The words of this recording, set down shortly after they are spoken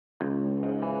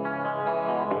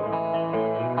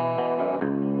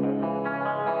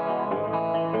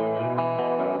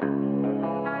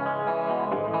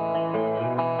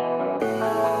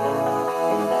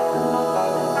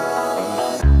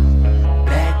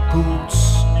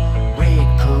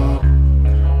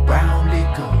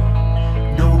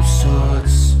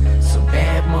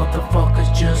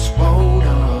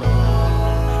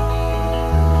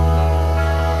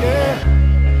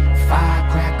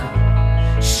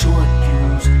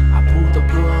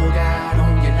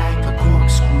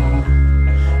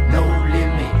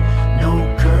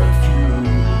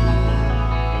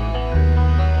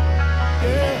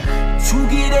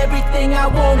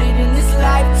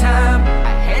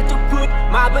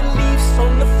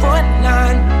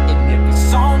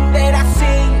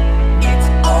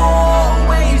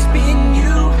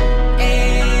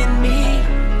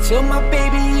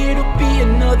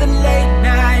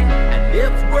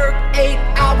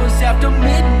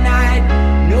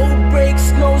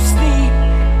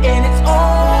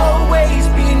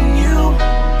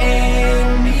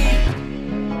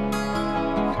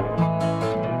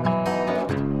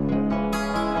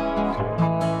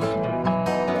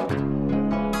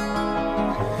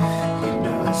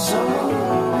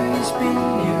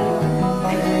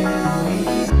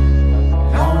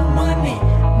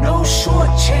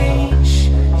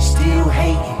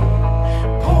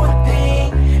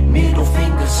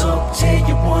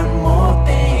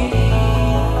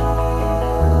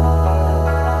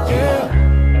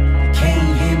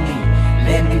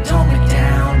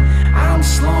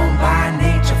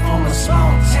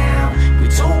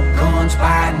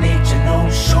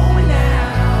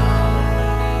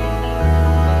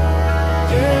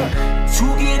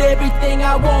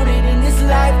I wanted in this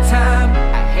lifetime.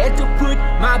 I had to put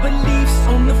my beliefs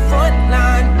on the front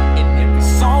line. In every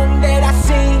song that I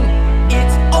sing,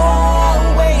 it's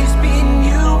always been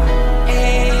you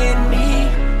and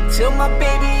me. Tell my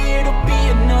baby it'll be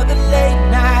another late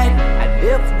night. I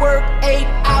left work 8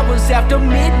 hours after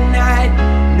midnight.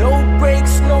 No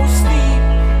breaks, no sleep,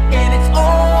 and it's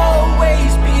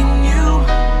always been you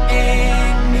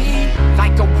and me.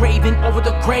 Like a raven over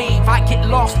the grave, I get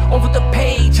lost over the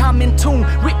page. I'm in tune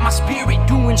with my spirit,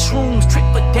 doing shrooms, trip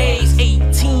for days.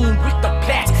 18 with the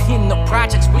blacks, in the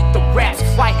projects with the raps.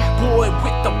 White boy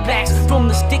with the blacks, from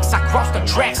the sticks I cross the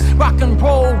tracks. Rock and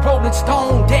roll, Rolling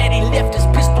Stone, daddy left his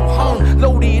pistol home.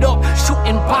 Loaded up,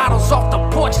 shooting bottles off the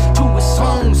porch to his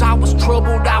songs. I was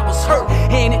troubled, I was hurt,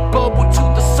 and it bubbled to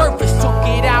the surface. Took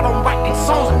it out on writing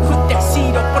songs, put that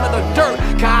seed up under the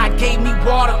dirt. God gave me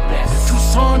water, 2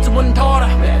 sons and 1 daughter.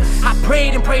 I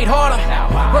prayed and prayed harder,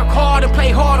 work hard and play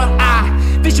harder. I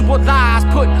visualize,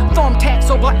 put thumbtacks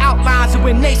over outlines. And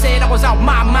when they said I was out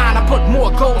my mind, I put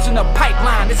more goals in the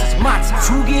pipeline. This is my time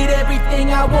to get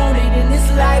everything I wanted in this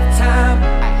lifetime.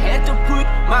 I had to put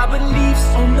my beliefs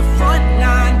on the front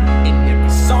line. In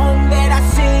every song that I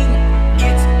sing,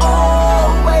 it's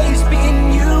always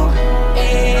been you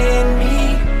and me.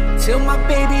 Tell my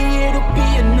baby it'll be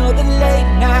another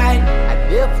late night. I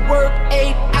left work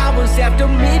 8 hours after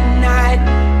midnight.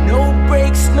 No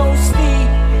breaks, no sleep,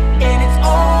 and it's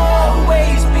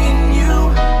always been you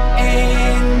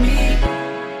and me.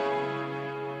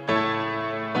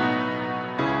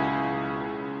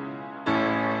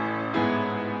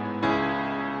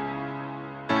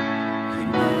 You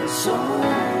know it's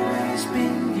always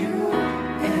been you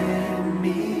and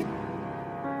me.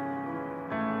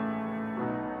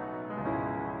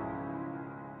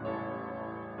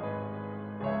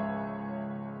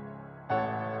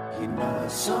 You know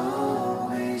it's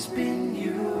always been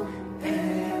you